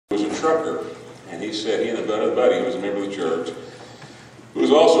was a trucker, and he said he and a buddy who was a member of the church, who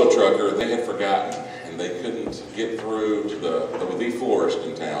was also a trucker, they had forgotten, and they couldn't get through to the florist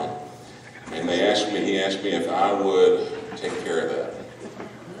in town. And he asked me if I would take care of that.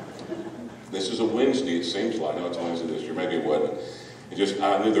 This is a Wednesday, it seems like. No, it's Wednesday this year. Maybe it wasn't.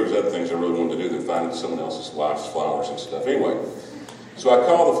 I knew there was other things I really wanted to do than find someone else's wife's flowers and stuff. Anyway, so I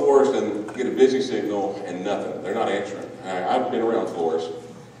call the florist and get a busy signal and nothing. They're not answering. I've been around florists,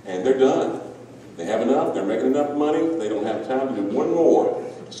 and they're done. They have enough. They're making enough money. They don't have time to do one more.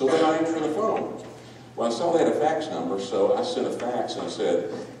 So they're not answering the phone. Well, I saw they had a fax number, so I sent a fax and I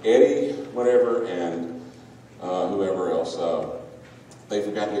said, Eddie, whatever, and whoever else. They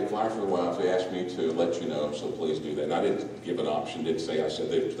forgot to get flowers for the wives. They asked me to let you know, so please do that. And I didn't give an option, didn't say. I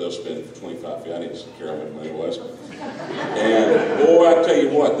said they'll spend 25 feet. I didn't care how much money it was. And boy, I tell you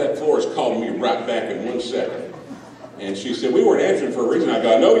what, that florist called me right back in 1 second. And she said, we weren't answering for a reason. I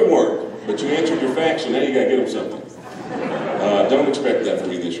go, no, you weren't. But you answered your fax, and now you got to get them something. Don't expect that from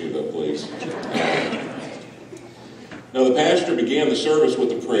me this year, though, please. Now, the pastor began the service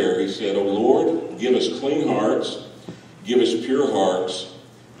with a prayer. He said, "O Lord, give us clean hearts, give us pure hearts,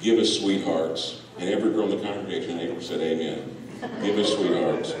 give us sweethearts." And every girl in the congregation said, amen. Give us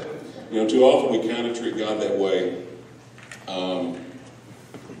sweethearts. You know, too often we kind of treat God that way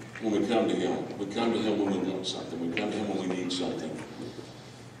when we come to Him. We come to Him when we want something. We come to Him when we need something.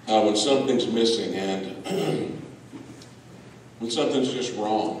 When something's missing and when something's just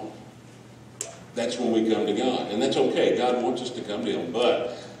wrong. That's when we come to God. And that's okay. God wants us to come to Him.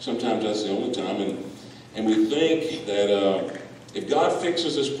 But sometimes that's the only time. And we think that if God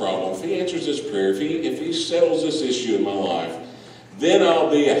fixes this problem, if He answers this prayer, if he settles this issue in my life, then I'll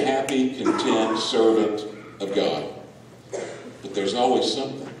be a happy, content servant of God. But there's always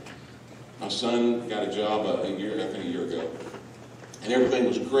something. My son got a job a year ago. And everything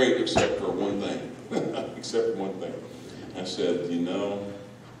was great except for one thing. Except for one thing. I said, you know,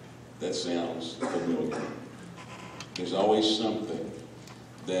 that sounds familiar. There's always something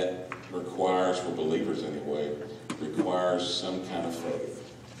that requires, for believers anyway, requires some kind of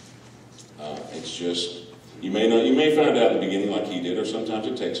faith. It's just, you may find out in the beginning like he did, or sometimes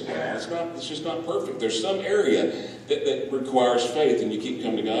it takes a while. It's just not perfect. There's some area that requires faith, and you keep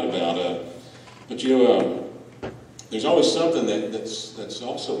coming to God about it. But you know, there's always something that's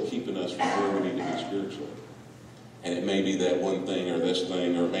also keeping us from where we need to be spiritually. And it may be that one thing or this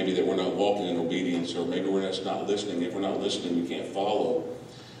thing, or maybe that we're not walking in obedience, or maybe we're just not listening. If we're not listening, we can't follow.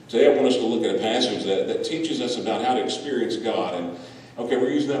 Today I want us to look at a passage that teaches us about how to experience God. And okay,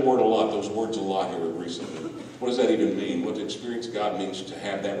 we're using that word a lot, those words a lot here recently. What does that even mean? What to experience God means to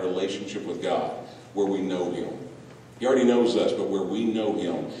have that relationship with God where we know Him. He already knows us, but where we know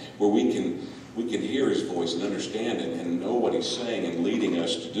Him, where we can hear His voice and understand it and know what He's saying and leading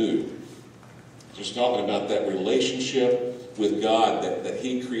us to do. Just talking about that relationship with God that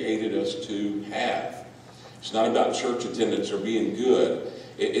He created us to have. It's not about church attendance or being good.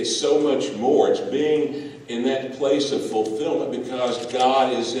 It's so much more. It's being in that place of fulfillment because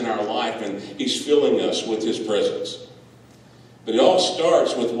God is in our life and He's filling us with His presence. But it all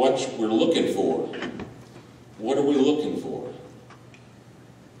starts with what we're looking for. What are we looking for?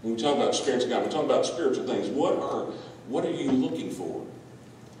 When we talk about experiencing God, we talk about spiritual things. What are you looking for?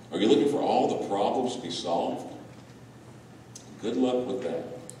 Are you looking for all the problems to be solved? Good luck with that.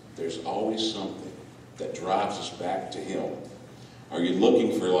 There's always something that drives us back to Him. Are you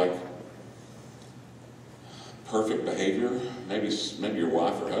looking for like perfect behavior? Maybe your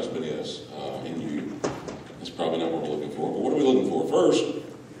wife or husband is in you. That's probably not what we're looking for. But what are we looking for? First,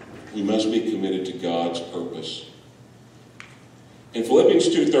 we must be committed to God's purpose. In Philippians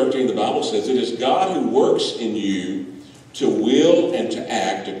 2:13, the Bible says, "It is God who works in you to will and to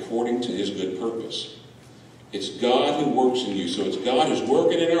act according to His good purpose." It's God who works in you. So it's God who's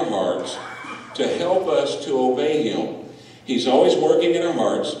working in our hearts to help us to obey Him. He's always working in our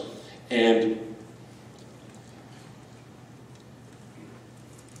hearts, and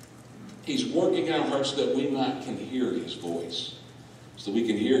He's working in our hearts so that we can hear His voice, so that we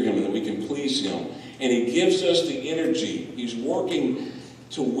can hear Him and that we can please Him. And He gives us the energy. He's working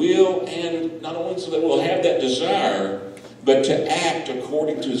to will, and not only so that we'll have that desire, but to act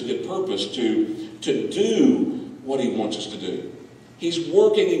according to His good purpose, to do what He wants us to do. He's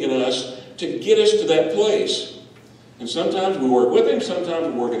working in us to get us to that place. And sometimes we work with Him, sometimes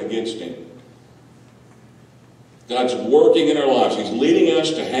we're working against Him. God's working in our lives. He's leading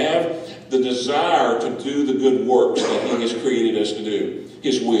us to have the desire to do the good works that He has created us to do.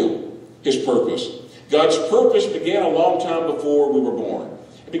 His will, His purpose. God's purpose began a long time before we were born.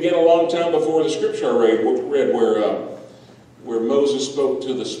 It began a long time before the scripture I read where where Moses spoke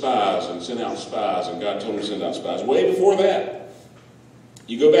to the spies and sent out spies, and God told him to send out spies. Way before that,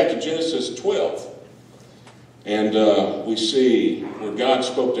 you go back to Genesis 12, and we see where God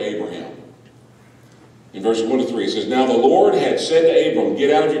spoke to Abraham. In verses 1 to 3, it says, "Now the Lord had said to Abram, get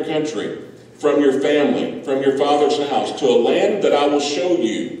out of your country, from your family, from your father's house, to a land that I will show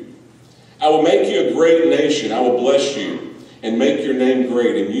you. I will make you a great nation. I will bless you and make your name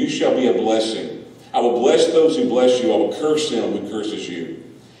great, and you shall be a blessing. I will bless those who bless you. I will curse him who curses you.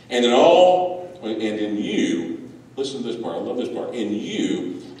 And in you, listen to this part, I love this part, in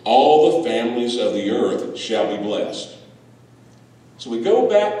you all the families of the earth shall be blessed." So we go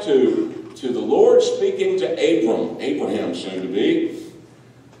back to the Lord speaking to Abraham soon to be,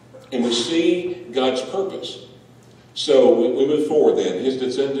 and we see God's purpose. So we move forward then. His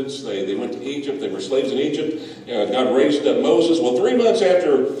descendants, they went to Egypt. They were slaves in Egypt. God raised up Moses. Well, 3 months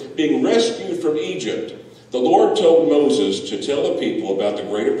after being rescued from Egypt, the Lord told Moses to tell the people about the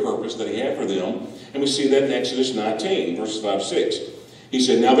greater purpose that he had for them. And we see that in Exodus 19, verses 5-6. He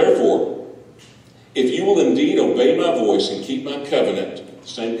said, "Now therefore, if you will indeed obey my voice and keep my covenant,"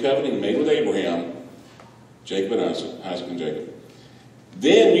 same covenant he made with Abraham, Jacob and Isaac and Jacob,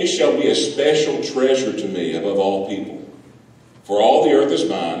 "then you shall be a special treasure to me above all people. For all the earth is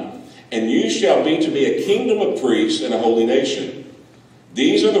mine, and you shall be to me a kingdom of priests and a holy nation.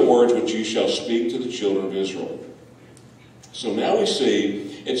 These are the words which you shall speak to the children of Israel." So now we see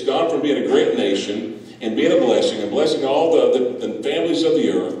it's gone from being a great nation and being a blessing, and blessing all the families of the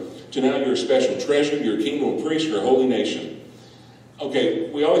earth, to now you're a special treasure, you're a kingdom of priests, you're a holy nation. Okay,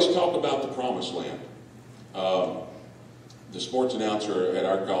 we always talk about the promised land. The sports announcer at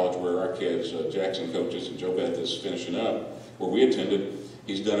our college where our kids, Jackson coaches, and Joe Beth is finishing up, where we attended,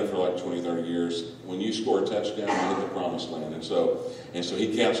 he's done it for like 20, 30 years. When you score a touchdown, you hit the promised land. And so he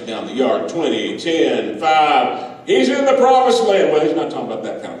counts down the yard, 20, 10, 5. He's in the promised land. Well, he's not talking about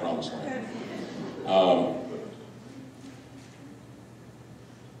that kind of promised land.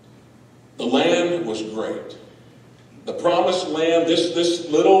 The land was great. The promised land, this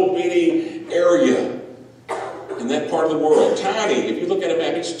little bitty area in that part of the world, tiny. If you look at a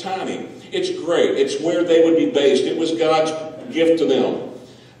map, it's tiny. It's great. It's where they would be based. It was God's gift to them.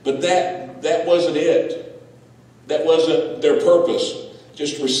 But that wasn't it. That wasn't their purpose,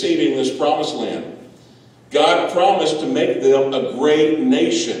 just receiving this promised land. God promised to make them a great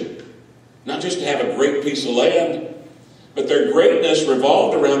nation. Not just to have a great piece of land, but their greatness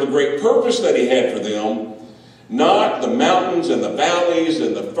revolved around the great purpose that he had for them. Not the mountains and the valleys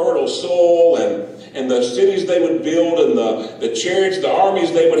and the fertile soil and the cities they would build and the chariots, the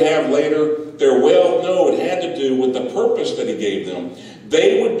armies they would have later, their wealth. No, it had to do with the purpose that he gave them.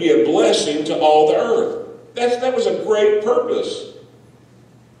 They would be a blessing to all the earth. That was a great purpose.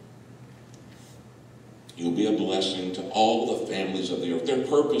 You'll be a blessing to all the families of the earth. Their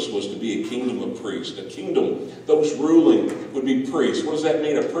purpose was to be a kingdom of priests. A kingdom, those ruling would be priests. What does that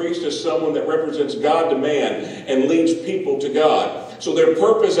mean? A priest is someone that represents God to man and leads people to God. So their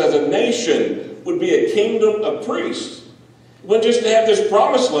purpose as a nation would be a kingdom of priests. It wasn't just to have this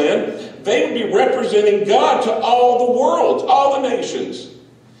promised land. They would be representing God to all the world, all the nations.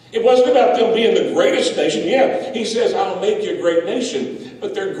 It wasn't about them being the greatest nation. Yeah, he says, I'll make you a great nation.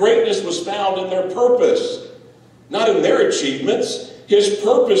 But their greatness was found in their purpose, not in their achievements, his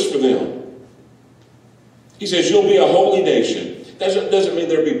purpose for them. He says, you'll be a holy nation. Doesn't mean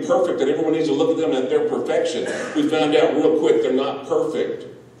they'll be perfect, that everyone needs to look at them at their perfection. We found out real quick they're not perfect.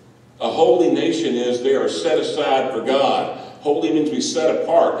 A holy nation is they are set aside for God. Holy means to be set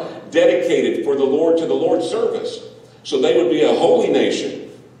apart, dedicated for the Lord to the Lord's service. So they would be a holy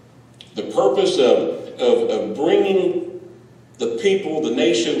nation. The purpose of bringing the people, the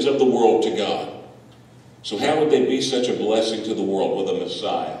nations of the world to God. So how would they be such a blessing to the world? Well, the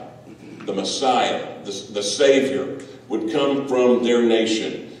Messiah, the Savior, would come from their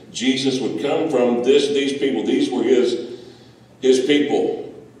nation. Jesus would come from these people. These were his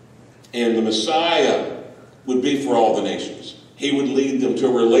people. And the Messiah would be for all the nations. He would lead them to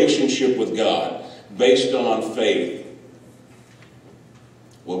a relationship with God based on faith.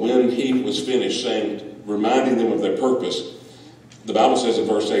 Well, when he was finished reminding them of their purpose, the Bible says in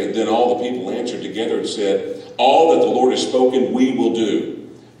verse 8, then all the people answered together and said, all that the Lord has spoken, we will do.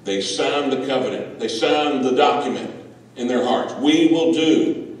 They signed the covenant. They signed the document in their hearts. We will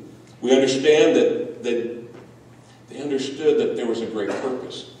do. We understand that they understood that there was a great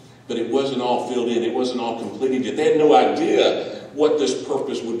purpose, but it wasn't all filled in. It wasn't all completed yet. They had no idea what this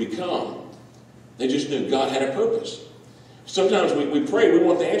purpose would become. They just knew God had a purpose. Sometimes we pray, we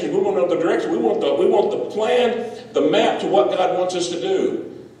want the answers, we want to know the direction, we want the plan, the map to what God wants us to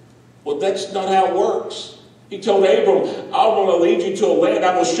do. Well, that's not how it works. He told Abram, I want to lead you to a land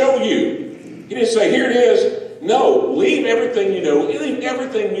I will show you. He didn't say, here it is. No, leave everything you know. Leave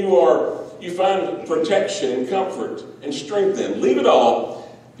everything you find protection and comfort and strength in. Leave it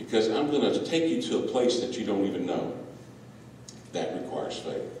all, because I'm going to take you to a place that you don't even know. That requires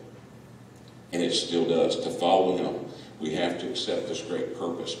faith. And it still does. To follow him, we have to accept this great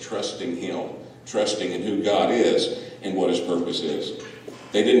purpose, trusting him, trusting in who God is and what his purpose is.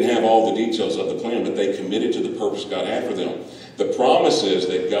 They didn't have all the details of the plan, but they committed to the purpose God had for them. The promise is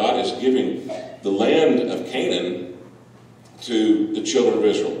that God is giving the land of Canaan to the children of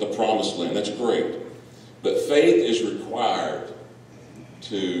Israel, the promised land. That's great. But faith is required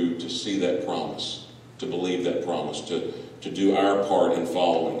to see that promise, to believe that promise, to do our part in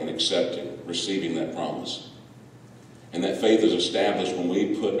following and accepting, receiving that promise. And that faith is established when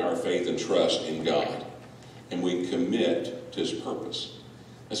we put our faith and trust in God and we commit to his purpose.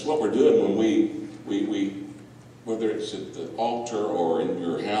 That's what we're doing when we whether it's at the altar or in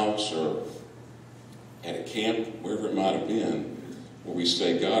your house or at a camp, wherever it might have been, where we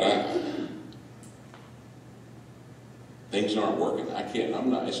say, God, things aren't working.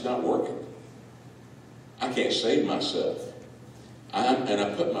 It's not working. I can't save myself. And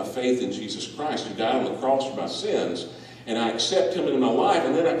I put my faith in Jesus Christ, who died on the cross for my sins, and I accept him in my life,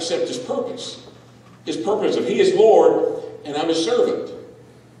 and then I accept his purpose. His purpose of he is Lord, and I'm his servant.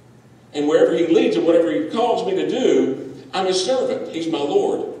 And wherever he leads and whatever he calls me to do, I'm his servant. He's my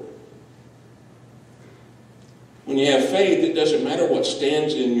Lord. When you have faith, it doesn't matter what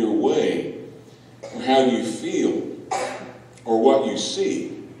stands in your way, or how you feel, or what you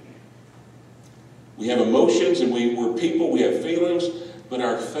see. We have emotions and we're people, we have feelings, but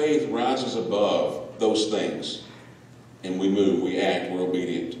our faith rises above those things. And we move, we act, we're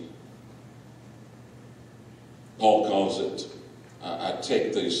obedient. Paul calls it, I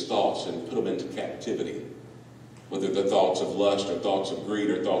take these thoughts and put them into captivity. Whether they're thoughts of lust or thoughts of greed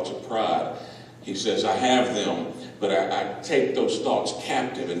or thoughts of pride. He says, I have them, but I take those thoughts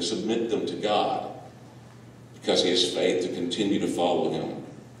captive and submit them to God. Because he has faith to continue to follow him.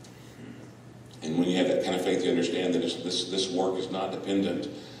 And when you have that kind of faith, you understand that this work is not dependent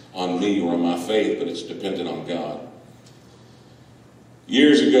on me or on my faith, but it's dependent on God.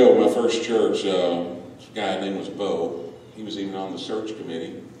 Years ago, my first church, a guy named was Bo. He was even on the search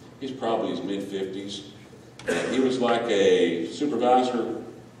committee. He's probably in his mid-50s. And he was like a supervisor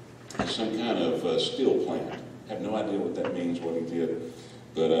at some kind of steel plant. I have no idea what that means, what he did.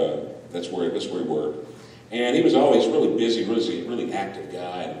 But that's where he worked. And he was always really busy, really active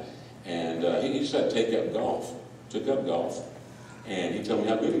guy. And he just had to take up golf. Took up golf. And he told me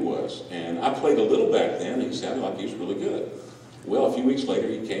how good he was. And I played a little back then, and he sounded like he was really good. Well, a few weeks later,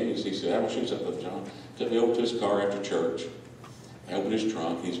 he came and he said, "How much is up, John?" Took me over to his car after church. I opened his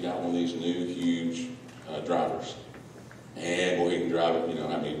trunk. He's got one of these new, huge drivers. And, boy, he can drive it, how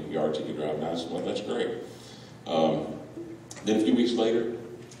many yards he can drive. And I said, well, that's great. Then a few weeks later,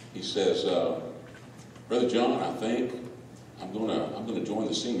 he says, Brother John, I think I'm gonna join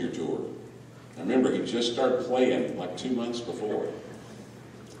the senior tour. I remember he just started playing like 2 months before.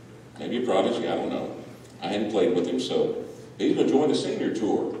 Maybe a prodigy, I don't know. I hadn't played with him, so he's going to join the senior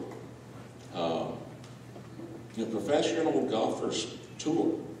tour. Professional golfers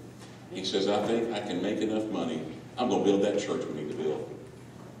tour. He says, I think I can make enough money. I'm going to build that church we need to build.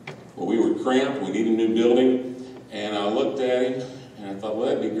 Well, we were cramped. We needed a new building. And I looked at him, and I thought, well,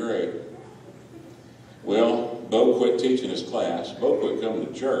 that'd be great. Well, Bo quit teaching his class. Bo quit coming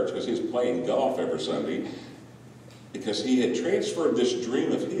to church because he was playing golf every Sunday because he had transferred this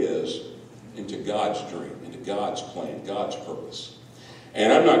dream of his into God's dream, into God's plan, God's purpose.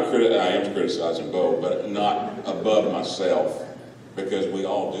 And I am criticizing Bo, but not above myself, because we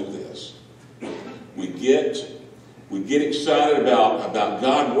all do this. We get excited about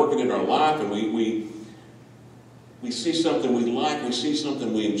God working in our life, and we see something we like, we see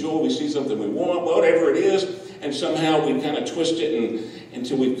something we enjoy, we see something we want, whatever it is, and somehow we kind of twist it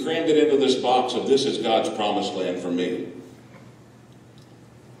until we've crammed it into this box of this is God's promised land for me.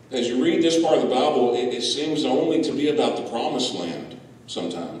 As you read this part of the Bible, it seems only to be about the promised land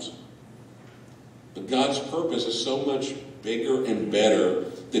sometimes. But God's purpose is so much bigger and better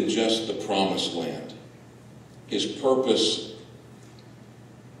than just the promised land. His purpose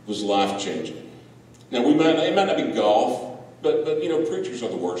was life-changing. Now, it might not be golf, but preachers are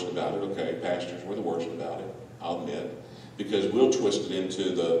the worst about it, okay? Pastors, we're the worst about it, I'll admit, because we'll twist it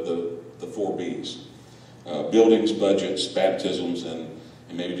into the 4 B's. Buildings, budgets, baptisms, and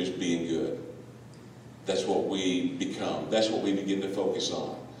maybe just being good. That's what we become. That's what we begin to focus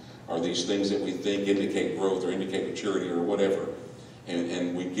on, are these things that we think indicate growth or indicate maturity or whatever.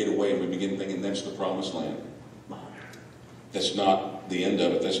 And we get away and we begin thinking that's the promised land. That's not the end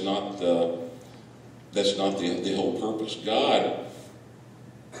of it. That's not the whole purpose. God,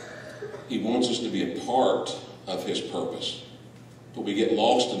 He wants us to be a part of His purpose. But we get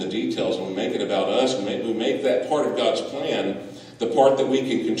lost in the details and we make it about us, and we make that part of God's plan the part that we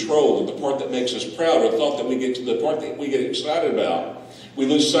can control, the part that makes us proud, or the part that we get excited about. We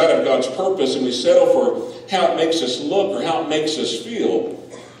lose sight of God's purpose and we settle for how it makes us look or how it makes us feel.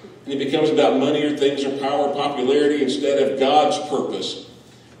 And it becomes about money or things or power or popularity instead of God's purpose.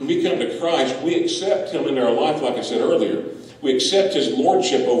 When we come to Christ, we accept Him into our life, like I said earlier. We accept His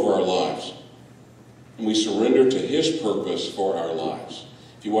lordship over our lives. And we surrender to His purpose for our lives.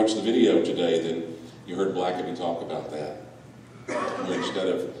 If you watch the video today, then you heard Blackaby talk about that. Where instead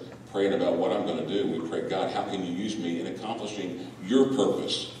of praying about what I'm going to do, we pray, God, how can you use me in accomplishing your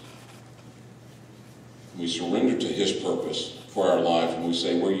purpose? We surrender to His purpose for our life, and we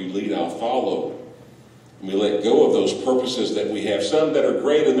say, where you lead, I'll follow. And we let go of those purposes that we have, some that are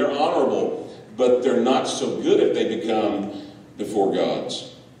great and they're honorable, but they're not so good if they become before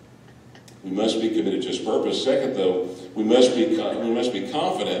God's. We must be committed to His purpose. Second, though, we must be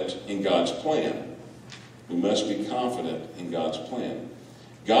confident in God's plan. We must be confident in God's plan.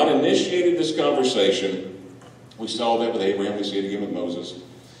 God initiated this conversation. We saw that with Abraham. We see it again with Moses.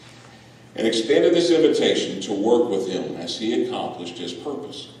 And extended this invitation to work with Him as He accomplished His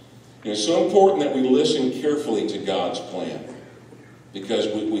purpose. And it's so important that we listen carefully to God's plan, because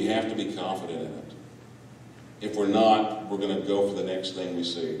we have to be confident in it. If we're not, we're going to go for the next thing we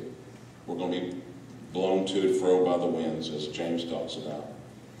see. We're going to be blown to and fro by the winds, as James talks about.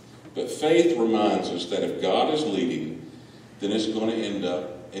 But faith reminds us that if God is leading, then it's going to end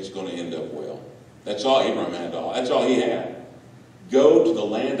up well. That's all Abraham had. That's all he had. Go to the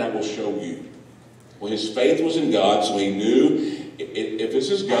land I will show you. Well, his faith was in God, so he knew if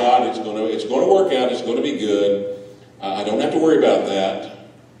this is God, it's going to work out. It's going to be good. I don't have to worry about that.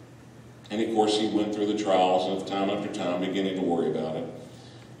 And of course, he went through the trials of time after time, beginning to worry about it.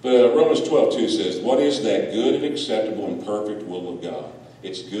 But Romans 12:2 says, "What is that good and acceptable and perfect will of God?"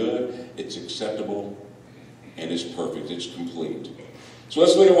 It's good, it's acceptable, and it's perfect. It's complete. So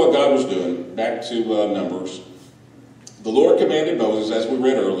let's look at what God was doing. Back to Numbers. The Lord commanded Moses, as we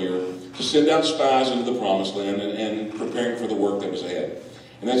read earlier, to send out spies into the promised land and preparing for the work that was ahead.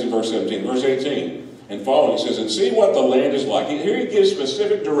 And that's in verse 17. Verse 18 and following, it says, "And see what the land is like." Here he gives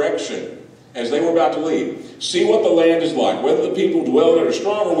specific direction as they were about to leave. See what the land is like, whether the people dwell in it are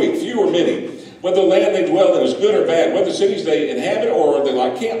strong or weak, few or many. Whether the land they dwell in is good or bad, whether the cities they inhabit, or are they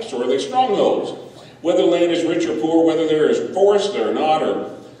like camps, or are they strongholds? Whether the land is rich or poor, whether there is forest or not. And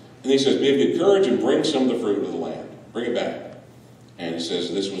he says, be of good courage and bring some of the fruit of the land. Bring it back. And it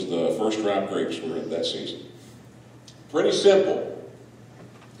says this was the first ripe grapes were in that season. Pretty simple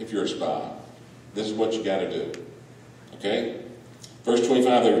if you're a spy. This is what you got to do. Okay? Verse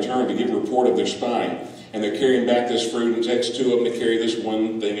 25, they returned to give a report of their spying. And they're carrying back this fruit. It takes two of them to carry this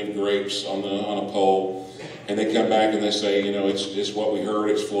one thing of grapes on a pole. And they come back and they say, it's what we heard.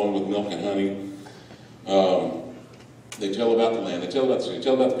 It's flowing with milk and honey. They tell about the land. They tell about the city. They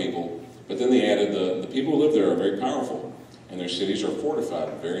tell about the people. But then they added the people who live there are very powerful. And their cities are fortified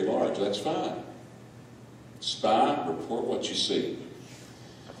and very large. That's fine. Spy, report what you see.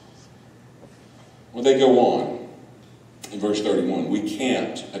 Well, they go on. In verse 31, we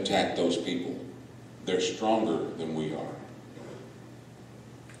can't attack those people. They're stronger than we are.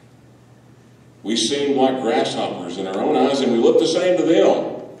 We seem like grasshoppers in our own eyes, and we look the same to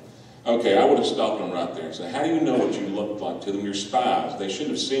them. Okay, I would have stopped them right there and said, how do you know what you looked like to them? You're spies. They should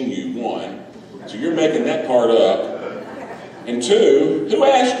have seen you, one. So you're making that part up. And two, who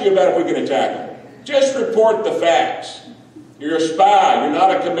asked you about if we can attack them? Just report the facts. You're a spy. You're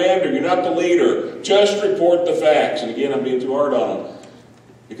not a commander. You're not the leader. Just report the facts. And again, I'm being too hard on them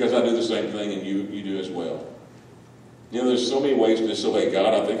because I do the same thing and you do as well. There's so many ways to disobey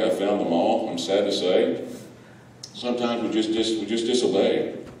God. I think I found them all. I'm sad to say. Sometimes we just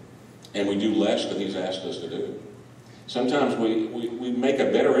disobey and we do less than He's asked us to do. Sometimes we make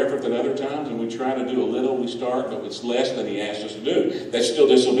a better effort than other times and we try to do a little. We start, but it's less than He asked us to do. That's still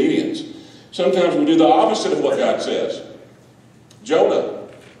disobedience. Sometimes we do the opposite of what God says. Jonah,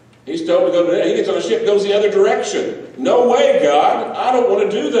 he's told to go to, he gets on a ship, goes the other direction. No way, God, I don't want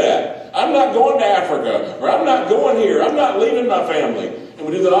to do that. I'm not going to Africa, or I'm not going here. I'm not leaving my family. And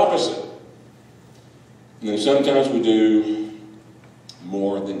we do the opposite. And then sometimes we do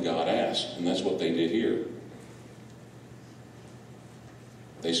more than God asked, and that's what they did here.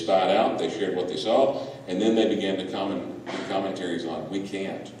 They spied out, they shared what they saw, and then they began to comment commentaries on, we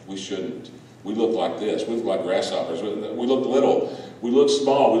can't, we shouldn't. We look like this. We look like grasshoppers. We look little. We look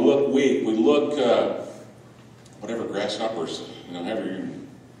small. We look weak. We look whatever grasshoppers, however you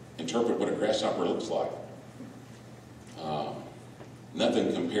interpret what a grasshopper looks like.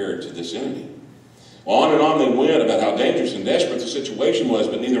 Nothing compared to this enemy. Well, on and on they went about how dangerous and desperate the situation was,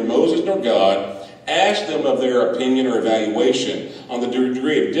 but neither Moses nor God asked them of their opinion or evaluation on the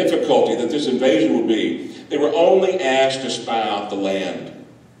degree of difficulty that this invasion would be. They were only asked to spy out the land.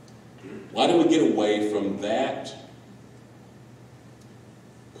 Why do we get away from that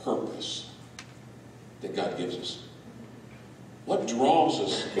purpose that God gives us? What draws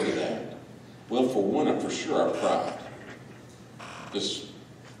us into that? Well, for one, for sure, our pride. Because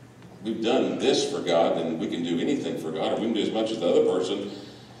we've done this for God, and we can do anything for God, or we can do as much as the other person.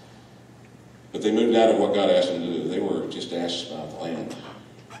 But they moved out of what God asked them to do. They were just asked about the land.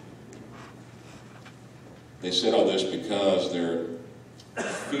 They said all this because their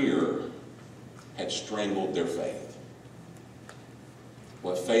fear had strangled their faith.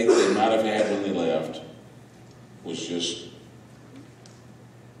 What faith they might have had when they left was just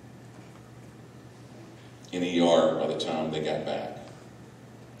in ER by the time they got back.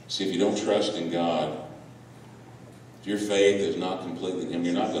 See, if you don't trust in God, if your faith is not completely in Him,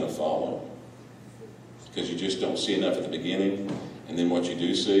 you're not going to follow. Because you just don't see enough at the beginning, and then what you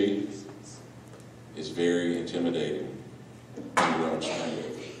do see is very intimidating in your own strength.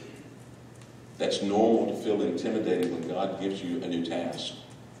 That's normal to feel intimidated when God gives you a new task.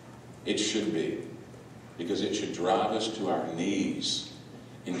 It should be, because it should drive us to our knees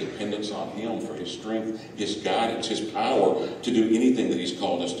in dependence on Him for His strength, His guidance, His power to do anything that He's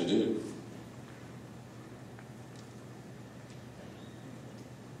called us to do.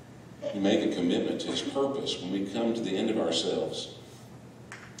 We make a commitment to His purpose when we come to the end of ourselves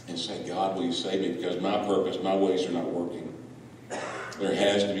and say, God, will you save me because my purpose, my ways are not working. There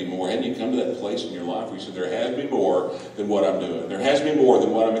has to be more. Hadn't you come to that place in your life where you said, there has to be more than what I'm doing. There has to be more than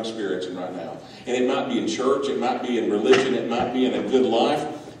what I'm experiencing right now. And it might be in church, it might be in religion, it might be in a good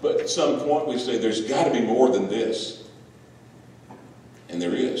life, but at some point we say, there's got to be more than this. And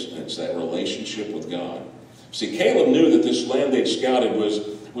there is, and it's that relationship with God. See, Caleb knew that this land they'd scouted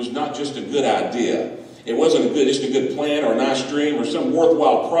was not just a good idea. It wasn't just a good plan or a nice dream or some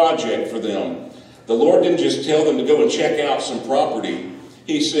worthwhile project for them. The Lord didn't just tell them to go and check out some property.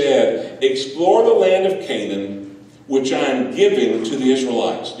 He said, explore the land of Canaan, which I am giving to the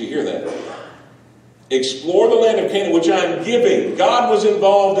Israelites. Do you hear that? Explore the land of Canaan, which I am giving. God was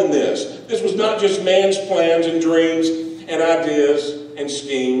involved in this. This was not just man's plans and dreams and ideas and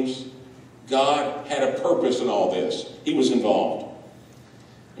schemes. God had a purpose in all this. He was involved.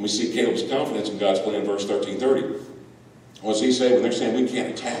 And we see Caleb's confidence in God's plan in verse 13:30. What does he say when they're saying we can't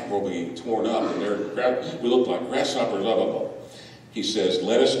attack, we'll be torn up, and we look like grasshoppers, blah, blah, blah. He says,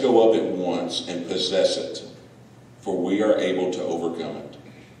 let us go up at once and possess it, for we are able to overcome it.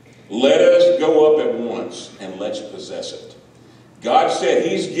 Let us go up at once and let's possess it. God said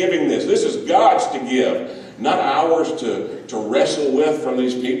He's giving this. This is God's to give, not ours to wrestle with from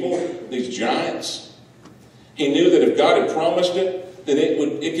these people, these giants. He knew that if God had promised it, then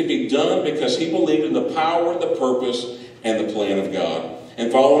it could be done because he believed in the power and the purpose and the plan of God.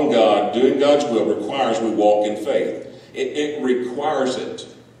 And following God, doing God's will, requires we walk in faith. It requires it.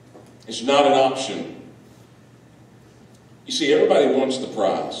 It's not an option. You see, everybody wants the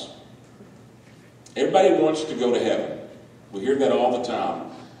prize. Everybody wants to go to heaven. We hear that all the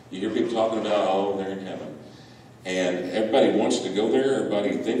time. You hear people talking about, oh, they're in heaven. And everybody wants to go there.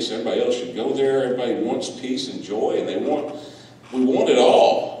 Everybody thinks everybody else should go there. Everybody wants peace and joy, and we want it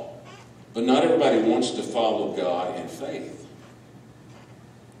all. But not everybody wants to follow God in faith.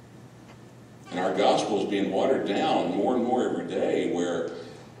 And our gospel is being watered down more and more every day where,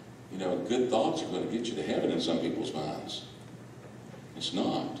 good thoughts are going to get you to heaven in some people's minds. It's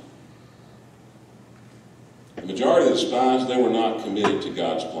not. The majority of the spies, they were not committed to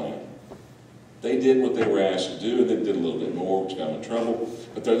God's plan. They did what they were asked to do, and they did a little bit more, which got them in trouble.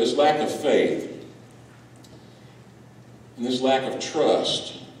 But there's this lack of faith and this lack of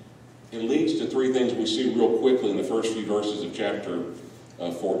trust. It leads to three things we see real quickly in the first few verses of chapter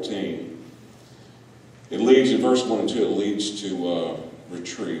 14. It leads, in verse 1 and 2, it leads to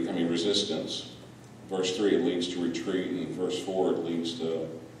resistance. Verse 3, it leads to retreat. And in verse 4, it leads to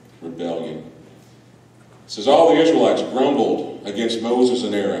rebellion. It says, all the Israelites grumbled against Moses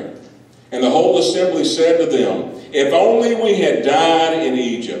and Aaron. And the whole assembly said to them, if only we had died in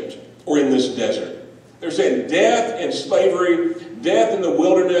Egypt or in this desert. They're saying death in slavery, death in the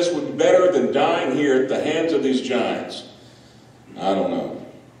wilderness would be better than dying here at the hands of these giants. I don't know.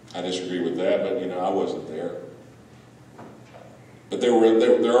 I disagree with that, but I wasn't there. But they're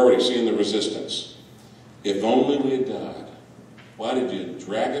already seeing the resistance. If only we had died. Why did you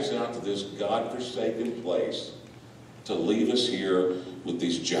drag us out to this God-forsaken place to leave us here with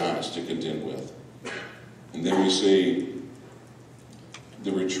these giants to contend with. And then we see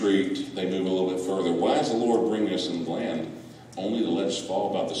the retreat. They move a little bit further. Why is the Lord bringing us in the land only to let us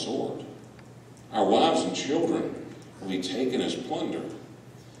fall by the sword? Our wives and children will be taken as plunder.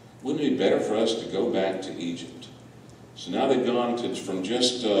 Wouldn't it be better for us to go back to Egypt? So now they've gone from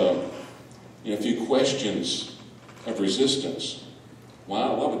just a few questions of resistance. Why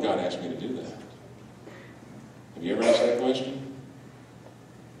would God ask me to do that? Have you ever asked that question?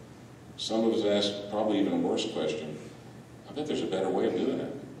 Some of us ask probably even a worse question. I bet there's a better way of doing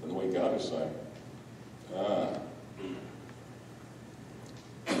it than the way God is saying.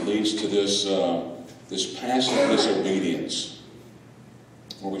 It leads to this passive disobedience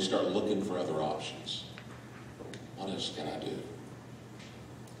where we start looking for other options. What else can I do?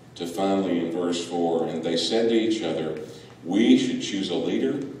 To finally, in verse 4, and they said to each other, we should choose a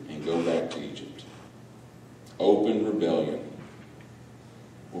leader and go back to Egypt. Open rebellion,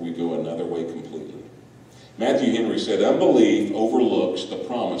 where we go another way completely. Matthew Henry said, unbelief overlooks the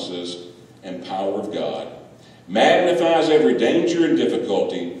promises and power of God, magnifies every danger and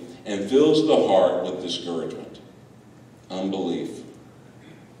difficulty, and fills the heart with discouragement. Unbelief.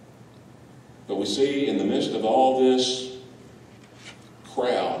 But we see in the midst of all this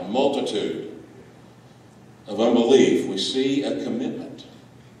crowd, multitude of unbelief, we see a commitment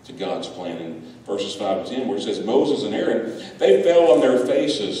to God's plan in verses 5 to 10, where it says, Moses and Aaron, they fell on their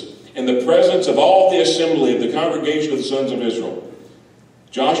faces in the presence of all the assembly of the congregation of the sons of Israel.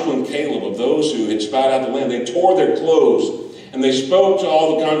 Joshua and Caleb, of those who had spied out the land, they tore their clothes, and they spoke to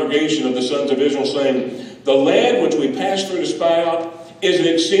all the congregation of the sons of Israel, saying, the land which we passed through to spy out is an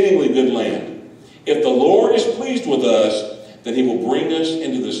exceedingly good land. If the Lord is pleased with us, then he will bring us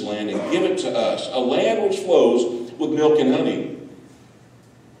into this land and give it to us, a land which flows with milk and honey.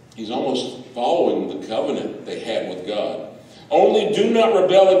 He's almost following the covenant they had with God. Only do not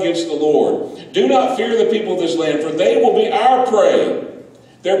rebel against the Lord. Do not fear the people of this land, for they will be our prey.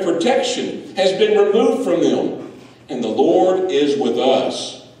 Their protection has been removed from them, and the Lord is with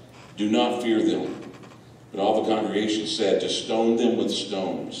us. Do not fear them. But all the congregation said to stone them with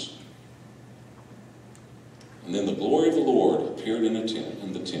stones. And then the glory of the Lord appeared in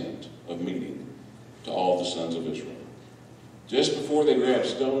the tent of meeting to all the sons of Israel. Just before they grabbed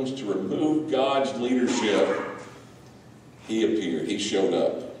stones to remove God's leadership, he appeared. He showed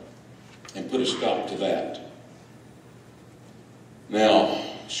up and put a stop to that. Now,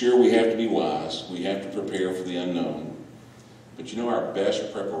 sure, we have to be wise. We have to prepare for the unknown. But you know, our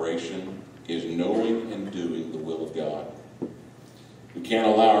best preparation is knowing and doing the will of God. We can't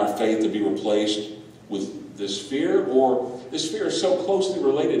allow our faith to be replaced with this fear, or this fear is so closely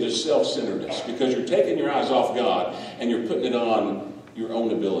related to self-centeredness because you're taking your eyes off God and you're putting it on your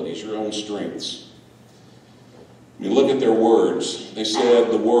own abilities, your own strengths. I mean, look at their words. They said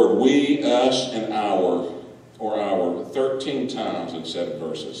the word we, us, and our, 13 times in 7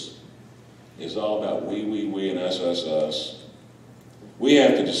 verses. It's all about we, and us. We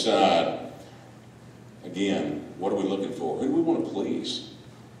have to decide, again, what are we looking for? Who do we want to please?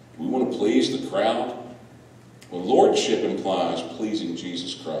 Do we want to please the crowd? Well, lordship implies pleasing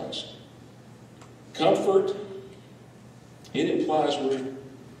Jesus Christ. Comfort, it implies we're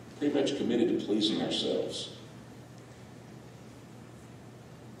pretty much committed to pleasing ourselves.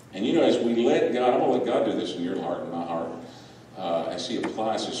 And you know, as we let God, I'm going to let God do this in your heart and my heart, as he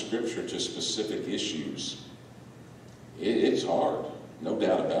applies his scripture to specific issues. It's hard, no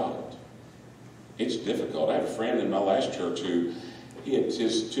doubt about it. It's difficult. I have a friend in my last church who, he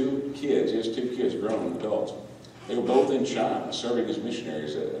has two kids, grown adults. They were both in China, serving as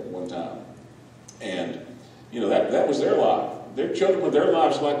missionaries at one time. And, you know, that was their life. Their children were their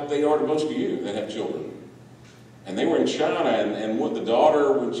lives like they are to most of you that have children. And they were in China, and what the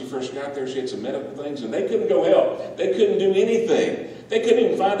daughter, when she first got there, she had some medical things, and they couldn't go help. They couldn't do anything. They couldn't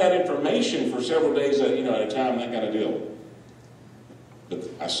even find out information for several days at a time, that kind of deal. But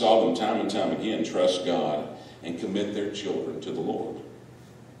I saw them time and time again trust God and commit their children to the Lord.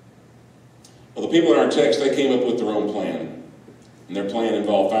 Well, the people in our text, they came up with their own plan. And their plan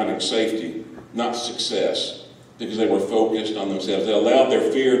involved finding safety, not success, because they were focused on themselves. They allowed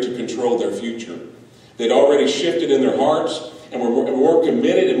their fear to control their future. They'd already shifted in their hearts and were more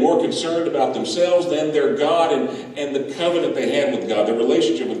committed and more concerned about themselves than their God and the covenant they had with God, their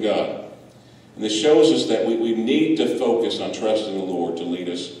relationship with God. And this shows us that we need to focus on trusting the Lord to lead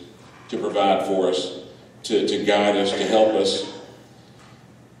us, to provide for us, to guide us, to help us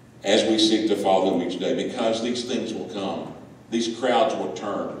as we seek to follow him each day, because these things will come. These crowds will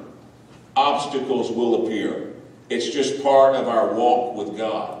turn. Obstacles will appear. It's just part of our walk with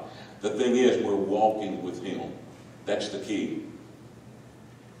God. The thing is, we're walking with him. That's the key.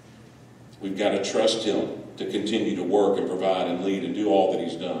 We've got to trust Him to continue to work and provide and lead and do all that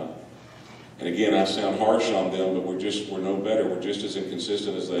He's done. And again, I sound harsh on them, but we're no better. We're just as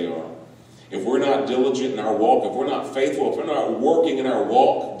inconsistent as they are. If we're not diligent in our walk, if we're not faithful, if we're not working in our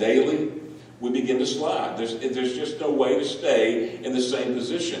walk daily, we begin to slide. There's just no way to stay in the same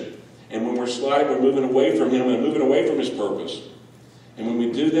position. And when we're sliding, we're moving away from Him and moving away from His purpose. And when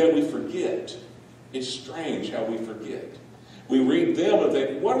we do that, we forget. It's strange how we forget. We read them and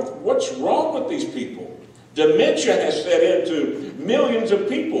think, what's wrong with these people? Dementia has set into millions of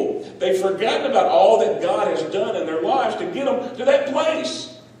people. They've forgotten about all that God has done in their lives to get them to that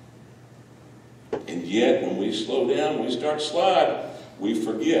place. And yet, when we slow down, when we start to slide, we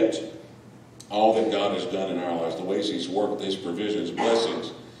forget all that God has done in our lives, the ways He's worked, His provisions,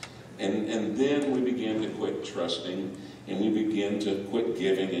 blessings. And then we begin to quit trusting, and we begin to quit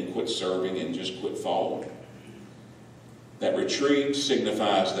giving and quit serving and just quit following. That retreat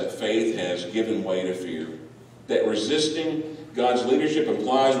signifies that faith has given way to fear. That resisting God's leadership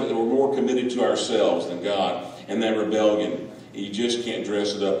implies that we're more committed to ourselves than God. And that rebellion, you just can't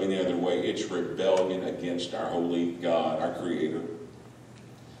dress it up any other way. It's rebellion against our holy God, our Creator.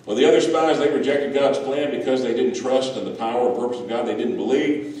 Well, the other spies, they rejected God's plan because they didn't trust in the power and purpose of God. They didn't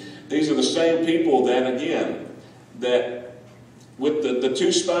believe. These are the same people that, again, that with the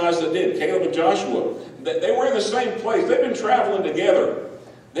two spies that did, Caleb and Joshua, they were in the same place. They've been traveling together.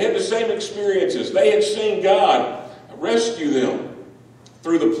 They had the same experiences. They had seen God rescue them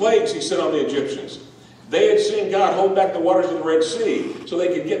through the plagues He sent on the Egyptians. They had seen God hold back the waters of the Red Sea so they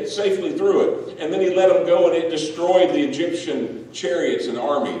could get safely through it. And then He let them go and it destroyed the Egyptian chariots and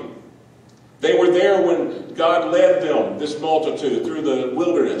army. They were there when God led them, this multitude, through the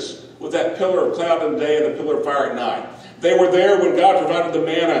wilderness with that pillar of cloud in the day and the pillar of fire at night. They were there when God provided the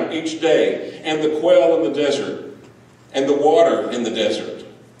manna each day and the quail in the desert and the water in the desert.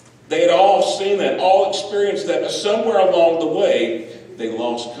 They had all seen that, all experienced that, but somewhere along the way, they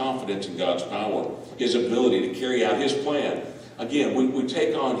lost confidence in God's power, His ability to carry out His plan. Again, we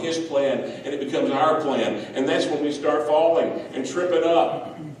take on His plan and it becomes our plan. And that's when we start falling and tripping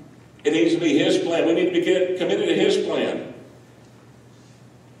up. It needs to be His plan. We need to be committed to His plan.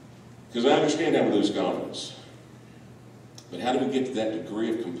 Because I understand how we lose confidence. But how do we get to that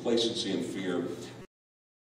degree of complacency and fear